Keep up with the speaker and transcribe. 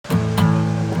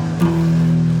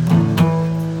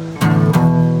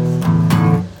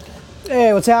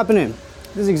What's happening?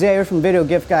 This is Xavier from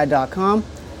VideoGiftGuide.com,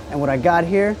 and what I got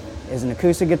here is an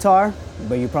acoustic guitar,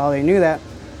 but you probably knew that.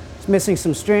 It's missing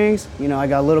some strings. You know, I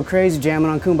got a little crazy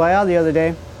jamming on Kumbaya the other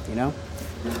day, you know.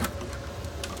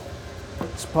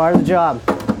 It's part of the job.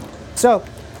 So,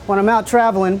 when I'm out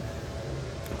traveling,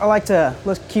 I like to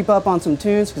keep up on some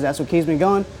tunes because that's what keeps me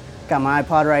going. Got my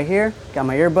iPod right here, got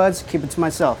my earbuds, keep it to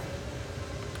myself.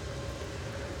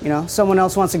 You know, someone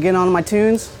else wants to get on my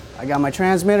tunes, I got my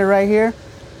transmitter right here,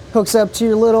 hooks up to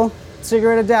your little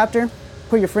cigarette adapter,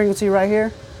 put your frequency right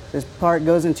here, this part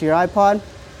goes into your iPod,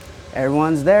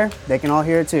 everyone's there, they can all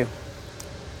hear it too.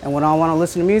 And when I want to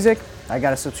listen to music, I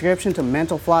got a subscription to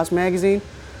Mental Floss magazine,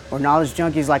 where knowledge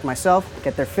junkies like myself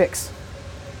get their fix.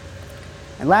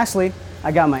 And lastly,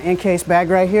 I got my in-case bag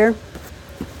right here,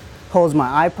 holds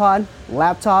my iPod,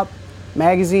 laptop,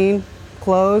 magazine,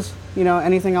 clothes, you know,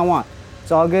 anything I want.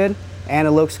 It's all good, and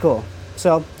it looks cool.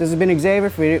 So, this has been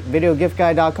Xavier for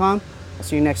VideoGiftGuide.com. I'll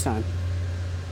see you next time.